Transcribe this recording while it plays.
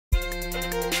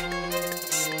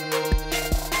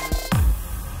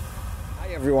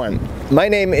Everyone, my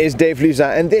name is Dave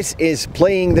Luza and this is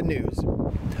Playing the News.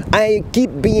 I keep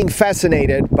being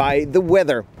fascinated by the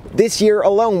weather. This year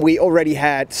alone we already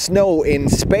had snow in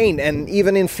Spain and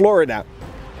even in Florida.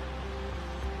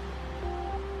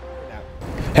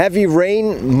 Heavy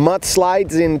rain,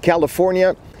 mudslides in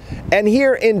California. And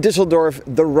here in Düsseldorf,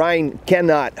 the Rhine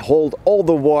cannot hold all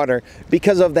the water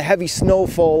because of the heavy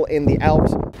snowfall in the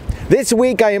Alps. This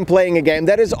week I am playing a game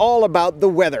that is all about the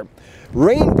weather.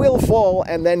 Rain will fall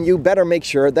and then you better make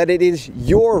sure that it is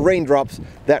your raindrops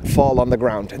that fall on the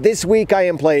ground. This week I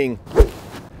am playing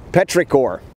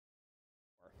Petrichor.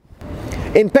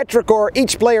 In Petrichor,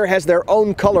 each player has their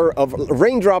own color of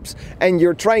raindrops and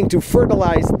you're trying to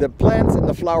fertilize the plants and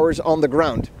the flowers on the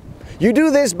ground. You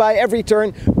do this by every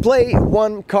turn, play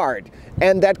one card,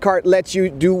 and that card lets you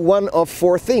do one of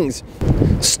four things.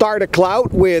 Start a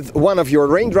cloud with one of your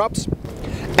raindrops,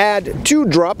 add 2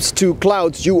 drops to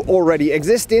clouds you already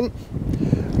exist in,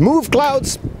 move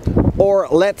clouds, or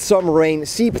let some rain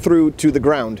seep through to the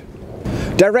ground.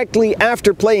 Directly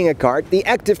after playing a card, the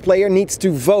active player needs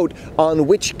to vote on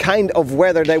which kind of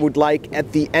weather they would like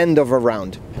at the end of a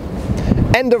round.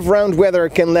 End of round weather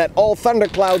can let all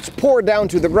thunderclouds pour down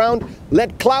to the ground,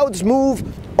 let clouds move,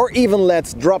 or even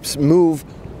let drops move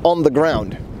on the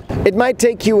ground. It might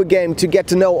take you a game to get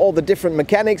to know all the different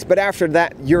mechanics, but after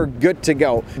that you're good to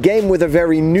go. Game with a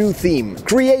very new theme.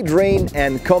 Create rain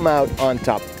and come out on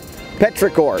top.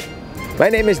 Petrichor. My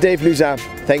name is Dave Luza.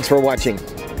 Thanks for watching.